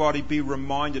everybody be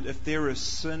reminded if there is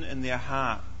sin in their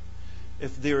heart,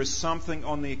 if there is something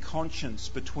on their conscience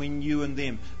between you and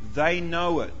them, they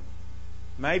know it.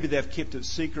 Maybe they've kept it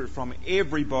secret from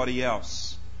everybody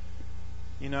else.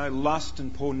 You know, lust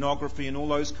and pornography and all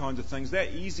those kinds of things, they're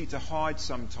easy to hide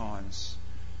sometimes.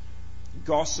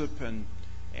 Gossip and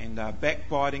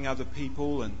backbiting other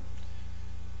people and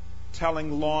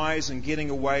telling lies and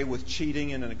getting away with cheating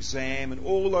in an exam and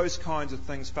all those kinds of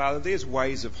things, Father, there's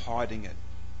ways of hiding it.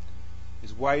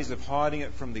 There's ways of hiding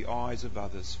it from the eyes of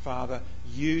others. Father,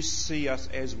 you see us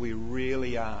as we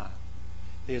really are.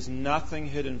 There's nothing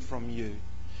hidden from you.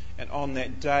 And on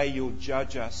that day you'll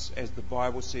judge us, as the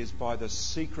Bible says, by the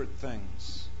secret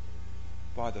things.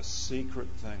 By the secret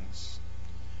things.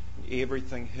 And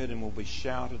everything hidden will be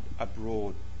shouted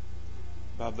abroad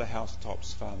above the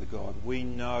housetops, Father God. We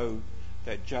know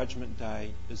that judgment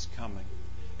day is coming.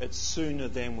 It's sooner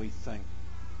than we think.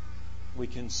 We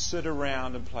can sit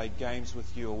around and play games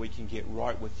with you, or we can get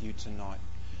right with you tonight.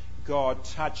 God,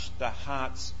 touch the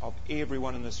hearts of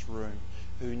everyone in this room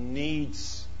who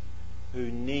needs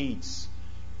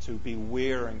to be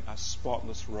wearing a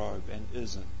spotless robe and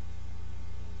isn't.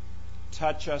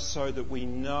 Touch us so that we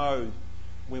know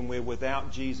when we're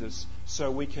without Jesus, so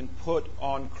we can put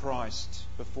on Christ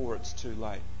before it's too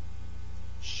late.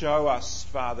 Show us,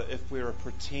 Father, if we're a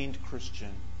pretend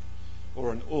Christian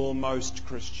or an almost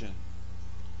Christian,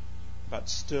 but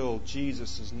still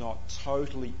Jesus is not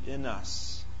totally in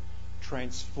us,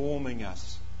 transforming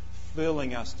us,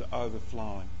 filling us to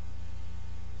overflowing.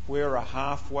 If we're a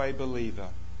halfway believer,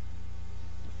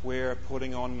 if we're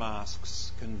putting on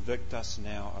masks, convict us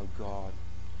now, O God.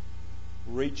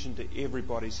 Reach into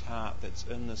everybody's heart that's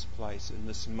in this place, in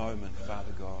this moment,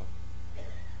 Father God.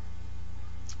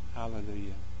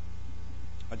 Hallelujah.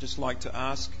 I'd just like to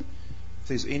ask if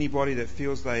there's anybody that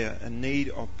feels they are in need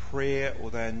of prayer,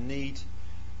 or they need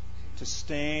to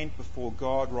stand before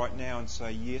God right now and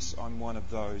say, yes, I'm one of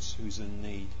those who's in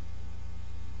need.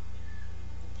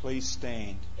 Please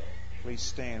stand. Please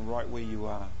stand right where you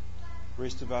are. The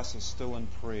rest of us are still in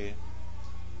prayer.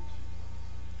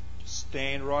 Just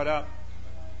stand right up.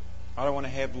 I don't want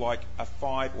to have like a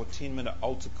 5 or 10 minute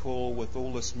altar call with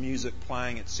all this music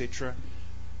playing, etc.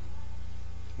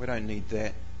 We don't need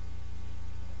that.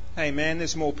 Hey man,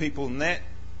 there's more people than that.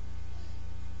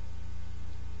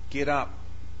 Get up.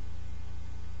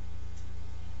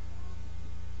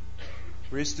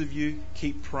 The rest of you,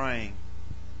 keep praying.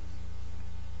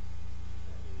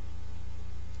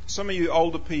 Some of you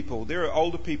older people, there are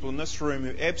older people in this room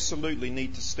who absolutely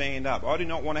need to stand up. I do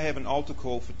not want to have an altar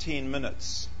call for 10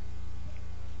 minutes.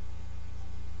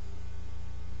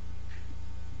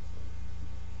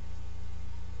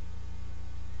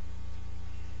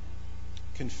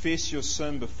 Confess your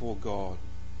sin before God.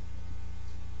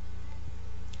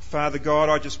 Father God,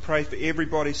 I just pray for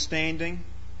everybody standing,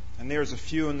 and there is a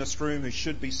few in this room who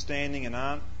should be standing and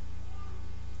aren't.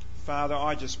 Father,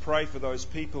 I just pray for those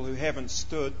people who haven't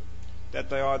stood, that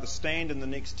they either stand in the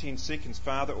next 10 seconds,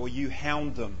 Father, or you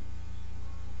hound them,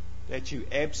 that you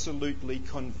absolutely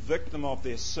convict them of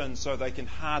their sin so they can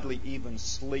hardly even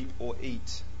sleep or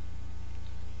eat.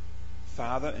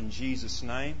 Father, in Jesus'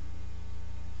 name,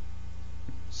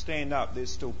 stand up.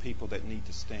 There's still people that need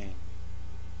to stand.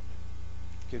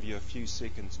 I'll give you a few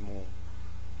seconds more.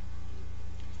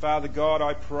 Father God,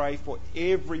 I pray for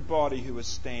everybody who is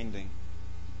standing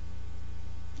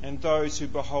and those who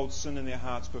behold sin in their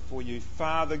hearts before you.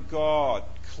 Father God,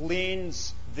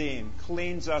 cleanse them,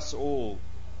 cleanse us all.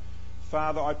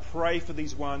 Father, I pray for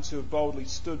these ones who have boldly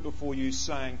stood before you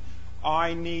saying,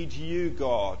 I need you,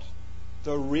 God,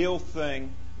 the real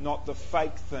thing, not the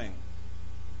fake thing.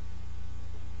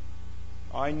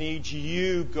 I need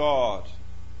you, God.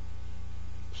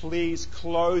 Please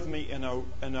clothe me in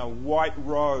a white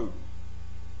robe.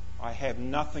 I have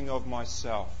nothing of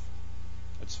myself.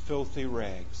 It's filthy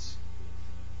rags.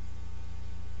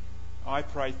 I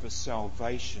pray for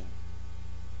salvation.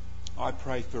 I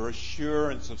pray for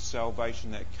assurance of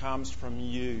salvation that comes from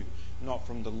you, not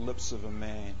from the lips of a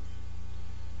man.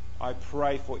 I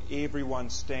pray for everyone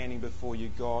standing before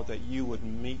you, God, that you would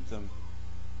meet them,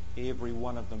 every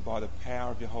one of them, by the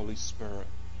power of your Holy Spirit.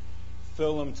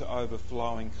 Fill them to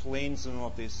overflowing. Cleanse them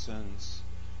of their sins.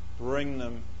 Bring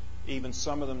them, even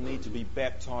some of them need to be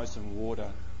baptized in water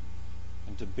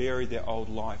and to bury their old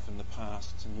life in the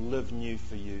past and live new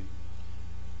for you.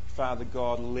 Father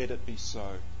God, let it be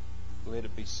so. Let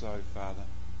it be so, Father.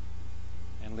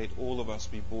 And let all of us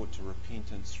be brought to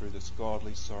repentance through this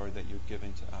godly sorrow that you're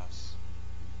giving to us.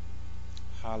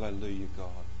 Hallelujah, God.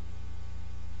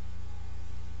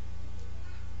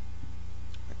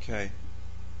 Okay.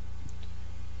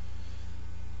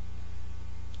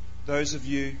 Those of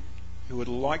you who would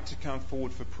like to come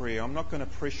forward for prayer, I'm not going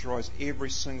to pressurize every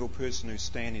single person who's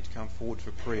standing to come forward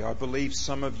for prayer. I believe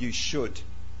some of you should.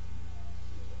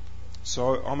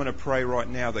 So I'm going to pray right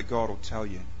now that God will tell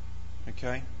you.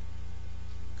 Okay?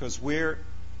 Because we're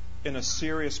in a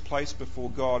serious place before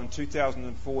God, and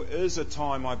 2004 is a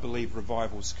time, I believe,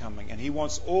 revival's coming. And He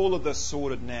wants all of this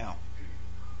sorted now.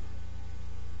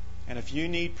 And if you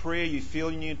need prayer, you feel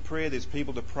you need prayer, there's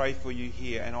people to pray for you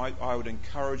here. And I would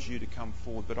encourage you to come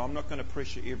forward. But I'm not going to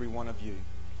pressure every one of you,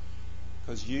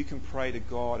 because you can pray to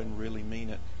God and really mean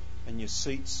it in your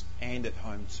seats and at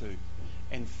home too.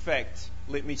 In fact,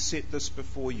 let me set this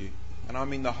before you, and I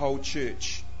mean the whole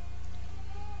church.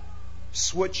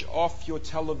 Switch off your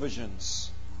televisions.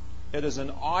 It is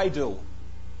an idol.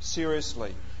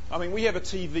 Seriously. I mean, we have a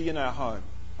TV in our home.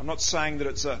 I'm not saying that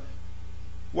it's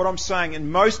what I'm saying,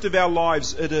 in most of our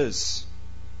lives it is.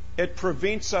 It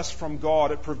prevents us from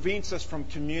God. It prevents us from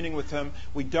communing with Him.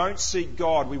 We don't seek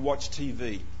God, we watch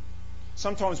TV.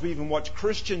 Sometimes we even watch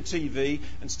Christian TV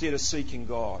instead of seeking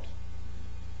God.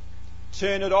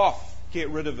 Turn it off. Get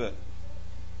rid of it.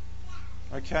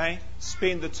 Okay?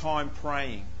 Spend the time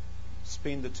praying.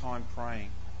 Spend the time praying.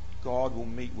 God will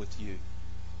meet with you.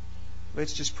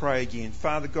 Let's just pray again.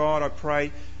 Father God, I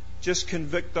pray, just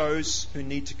convict those who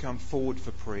need to come forward for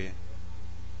prayer.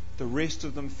 The rest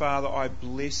of them, Father, I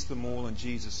bless them all in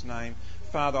Jesus' name.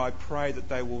 Father, I pray that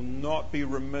they will not be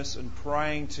remiss in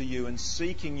praying to you and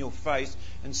seeking your face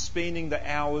and spending the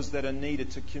hours that are needed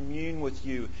to commune with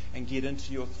you and get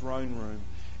into your throne room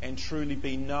and truly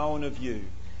be known of you.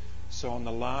 So on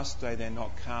the last day they're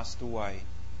not cast away.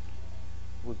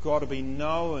 We've got to be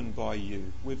known by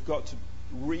you. We've got to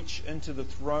reach into the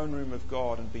throne room of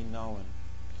God and be known.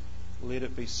 Let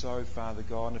it be so, Father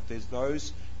God. And if there's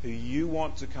those who you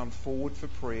want to come forward for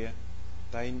prayer,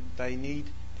 they need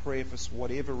prayer for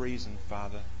whatever reason,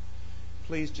 Father,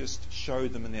 please just show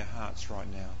them in their hearts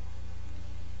right now.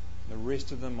 The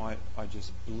rest of them I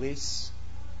just bless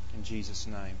in Jesus'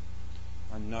 name.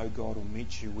 I know God will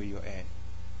meet you where you're at.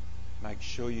 Make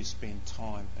sure you spend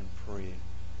time in prayer.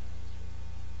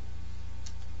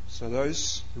 So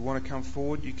those who want to come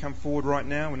forward, you come forward right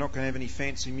now. We're not going to have any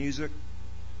fancy music.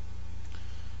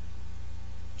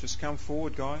 Just come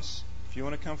forward, guys. If you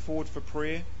want to come forward for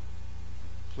prayer,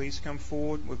 please come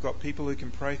forward. We've got people who can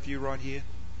pray for you right here.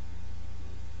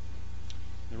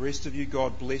 The rest of you,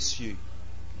 God bless you.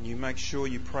 And you make sure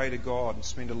you pray to God and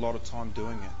spend a lot of time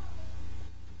doing it.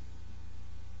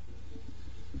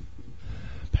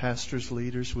 Pastors,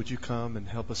 leaders, would you come and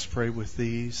help us pray with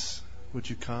these? Would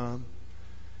you come?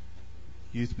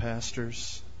 Youth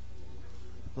pastors,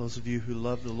 those of you who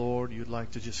love the Lord, you'd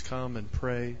like to just come and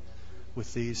pray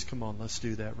with these, come on, let's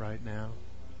do that right now.